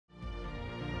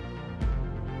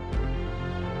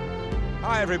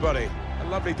Hi everybody, a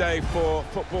lovely day for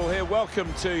football here.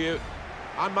 Welcome to you.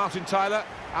 I'm Martin Tyler,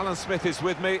 Alan Smith is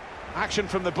with me. Action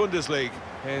from the Bundesliga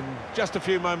in just a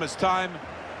few moments' time.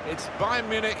 It's Bayern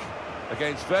Munich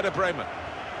against Werder Bremen.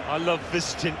 I love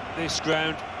visiting this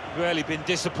ground. Rarely been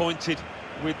disappointed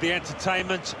with the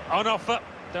entertainment on offer.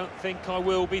 Don't think I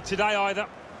will be today either.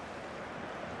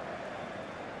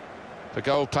 For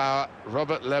goal power,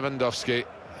 Robert Lewandowski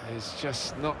is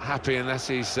just not happy unless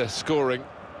he's scoring.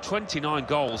 29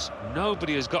 goals.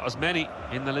 Nobody has got as many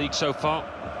in the league so far.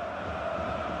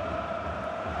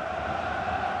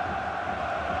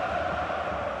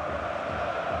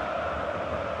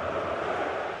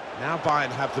 Now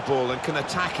Bayern have the ball and can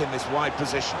attack in this wide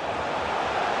position.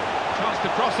 Chance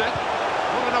to cross it.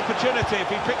 What an opportunity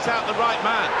if he picks out the right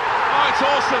man. Oh, it's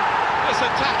awesome. This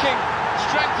attacking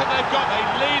strength that they've got.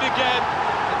 They lead again,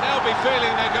 and they'll be feeling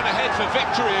they're going to head for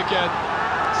victory again.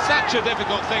 Such a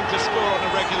difficult thing to score on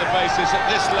a regular basis at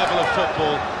this level of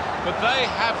football, but they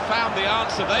have found the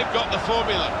answer. They've got the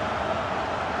formula.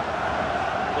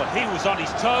 Well, he was on his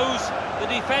toes, the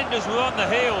defenders were on the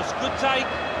heels. Good take.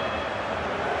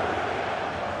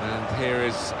 And here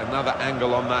is another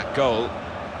angle on that goal.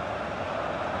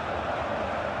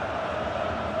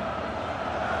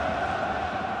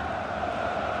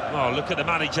 Oh, look at the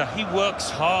manager. He works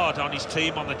hard on his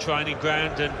team on the training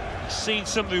ground, and he's seen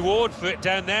some reward for it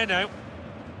down there now.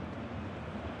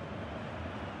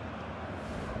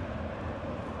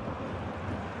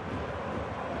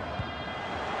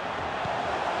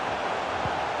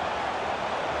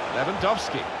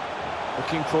 Lewandowski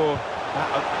looking for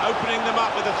opening them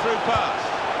up with a through pass.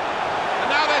 And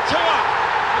now they're two up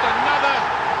with another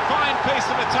fine piece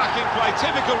of attacking play.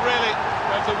 Typical, really,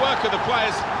 of the work of the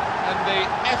players and the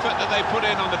effort that they put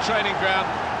in on the training ground.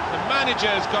 The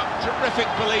manager's got terrific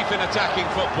belief in attacking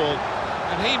football,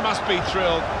 and he must be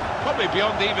thrilled, probably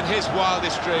beyond even his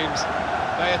wildest dreams.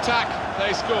 They attack,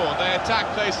 they score, they attack,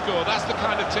 they score. That's the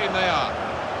kind of team they are.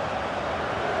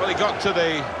 Well, he got to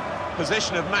the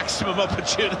position of maximum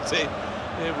opportunity.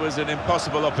 It was an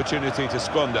impossible opportunity to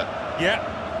squander. Yeah,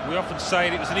 we often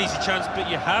say it was an easy chance, but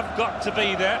you have got to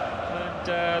be there,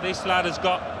 and this lad has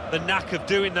got the knack of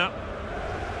doing that.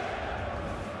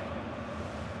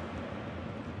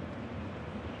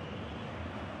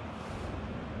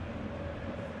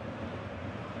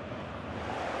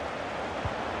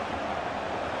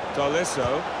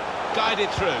 Tolisso guided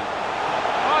through.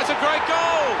 Oh, it's a great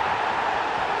goal!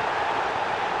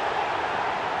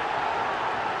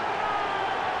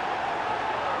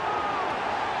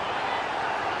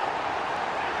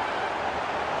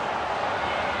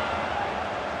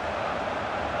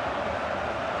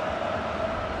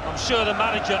 I'm sure the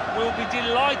manager will be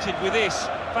delighted with this.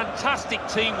 Fantastic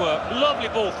teamwork, lovely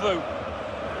ball through.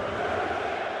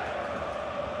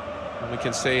 And we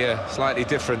can see a slightly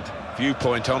different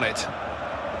viewpoint on it.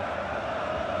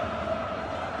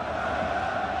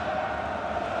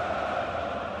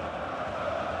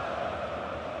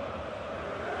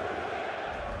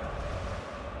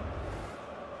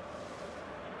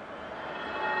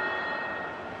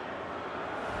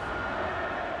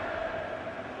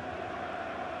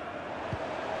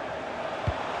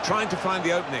 Trying to find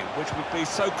the opening, which would be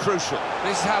so crucial.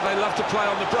 This is how they love to play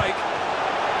on the break.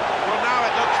 Well, now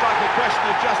it looks like a question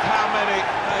of just how many.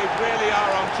 They really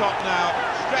are on top now,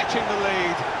 stretching the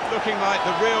lead, looking like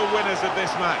the real winners of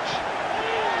this match.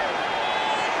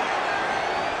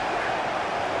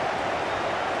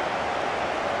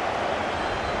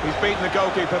 He's beaten the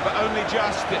goalkeeper, but only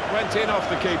just. It went in off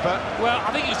the keeper. Well,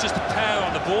 I think it was just a pair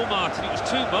on the ball, Martin. It was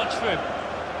too much for him.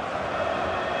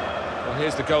 Well,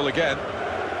 here's the goal again.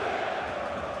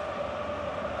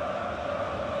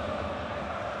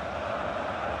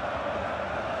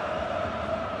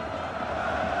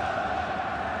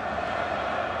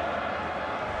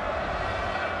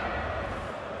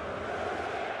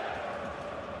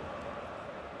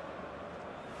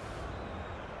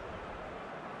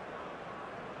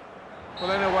 Well,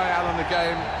 in a way, Alan, the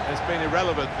game has been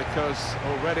irrelevant because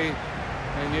already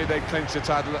they knew they'd clinch the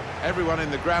title. Everyone in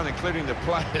the ground, including the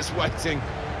players, waiting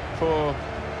for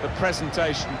the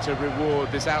presentation to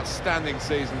reward this outstanding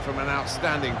season from an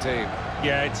outstanding team.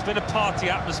 Yeah, it's been a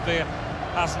party atmosphere,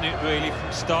 hasn't it, really,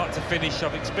 from start to finish.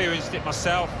 I've experienced it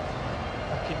myself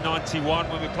back in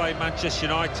 '91 when we played Manchester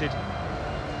United.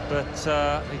 But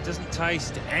it doesn't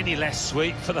taste any less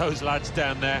sweet for those lads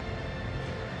down there.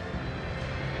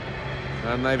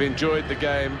 And they've enjoyed the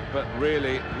game, but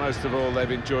really, most of all,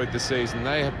 they've enjoyed the season.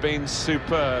 They have been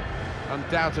superb,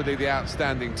 undoubtedly the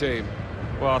outstanding team.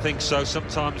 Well, I think so.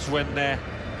 Sometimes when their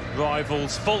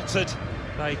rivals faltered,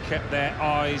 They kept their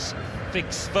eyes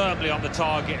fixed firmly on the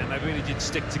target, and they really did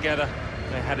stick together.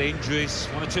 They had injuries,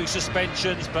 1 or 2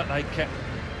 suspensions, but they kept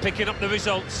picking up the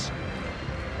results.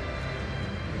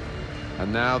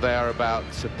 And now they are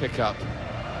about to pick up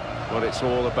what it's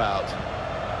all about.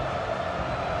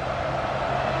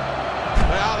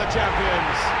 They are the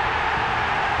champions.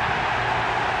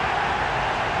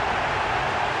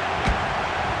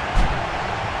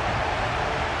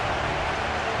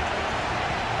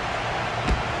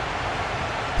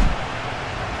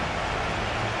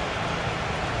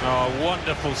 Oh,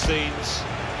 wonderful scenes.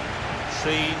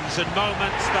 Scenes and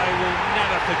moments they will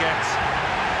never forget.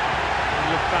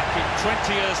 You look back in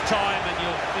 20 years' time and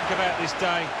you'll think about this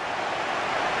day.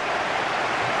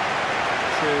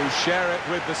 To share it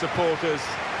with the supporters.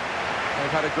 They've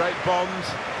had a great bond.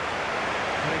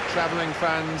 Many travelling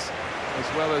fans, as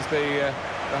well as the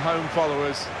home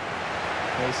followers.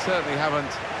 They certainly haven't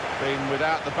been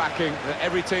without the backing that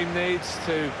every team needs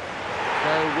to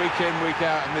go week in, week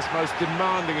out in this most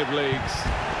demanding of leagues.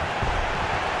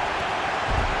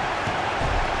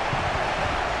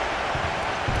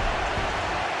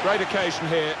 Great occasion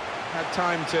here. Had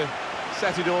time to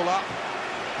set it all up,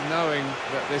 knowing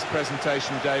that this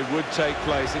presentation day would take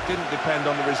place. It didn't depend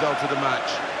on the result of the match.